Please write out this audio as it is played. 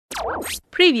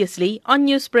Previously on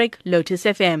Newsbreak, Lotus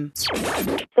FM.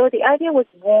 So the idea was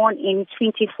born in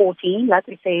 2014. Like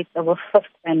we say, it's our 5th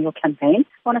annual campaign,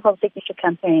 one of our signature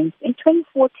campaigns. In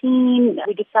 2014,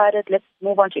 we decided let's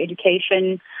move on to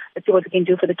education. Let's see what we can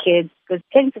do for the kids. Because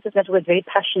Parents Sisters Network is very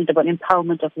passionate about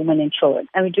empowerment of women and children.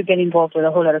 And we do get involved with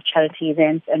a whole lot of charity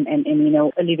events and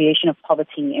alleviation of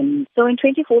poverty. And so in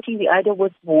 2014, the idea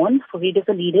was born for Readers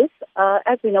are Leaders.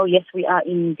 As we know, yes, we are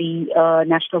in the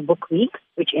National Book Week,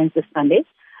 which ends this Sunday.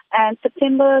 And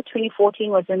September 2014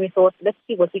 was when we thought, let's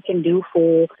see what we can do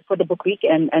for the book week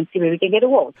and see where we can get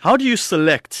awards. How do you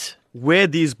select where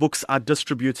these books are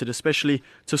distributed, especially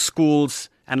to schools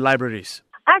and libraries?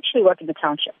 I actually work in the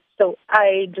township, so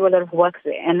I do a lot of work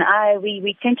there. And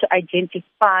we tend to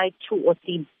identify 2 or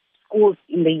 3 schools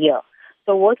in the year.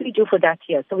 So what we do for that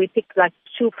year? So we pick like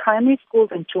 2 primary schools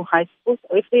and 2 high schools.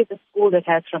 So if there's a school that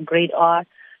has from grade R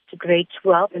to grade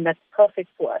 12, then that's perfect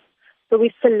for us. So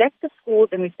we select the schools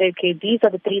and we say, okay, these are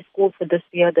the 3 schools for this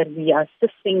year that we are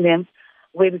assisting them,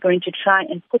 where we're going to try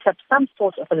and put up some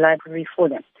sort of a library for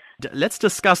them. Let's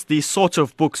discuss the sort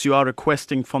of books you are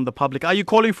requesting from the public. Are you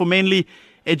calling for mainly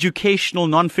educational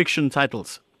non-fiction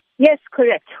titles? Yes,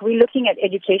 correct. We're looking at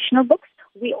educational books.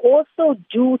 We also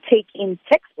do take in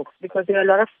textbooks because there are a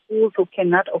lot of schools who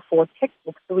cannot afford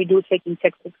textbooks. So we do take in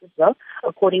textbooks as well,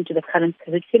 according to the current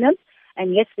curriculum.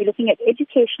 And yes, we're looking at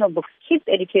educational books, kids'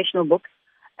 educational books,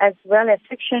 as well as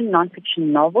fiction,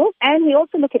 non-fiction novels. And we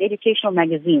also look at educational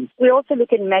magazines. We also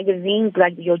look at magazines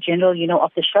like your general,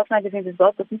 off-the-shelf magazines as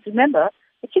well. But remember,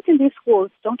 the kids in these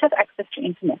schools don't have access to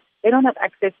internet. They don't have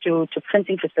access to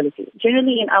printing facilities.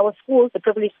 Generally, in our schools, the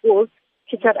privileged schools,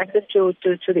 kids have access to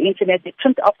the internet. They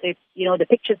print off the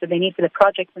pictures that they need for the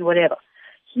projects and whatever.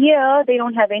 Here, they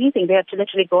don't have anything. They have to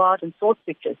literally go out and source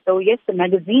pictures. So yes, the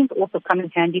magazines also come in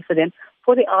handy for them,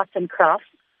 for the arts and crafts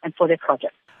and for their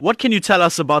projects. What can you tell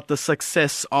us about the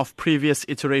success of previous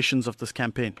iterations of this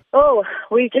campaign? Oh,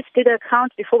 we just did a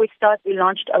count before we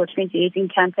launched our 2018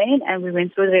 campaign, and we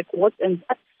went through the records, and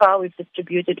thus far we've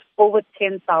distributed over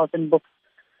 10,000 books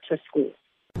to schools.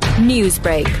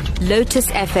 Newsbreak, Lotus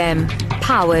FM,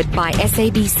 powered by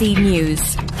SABC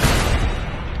News.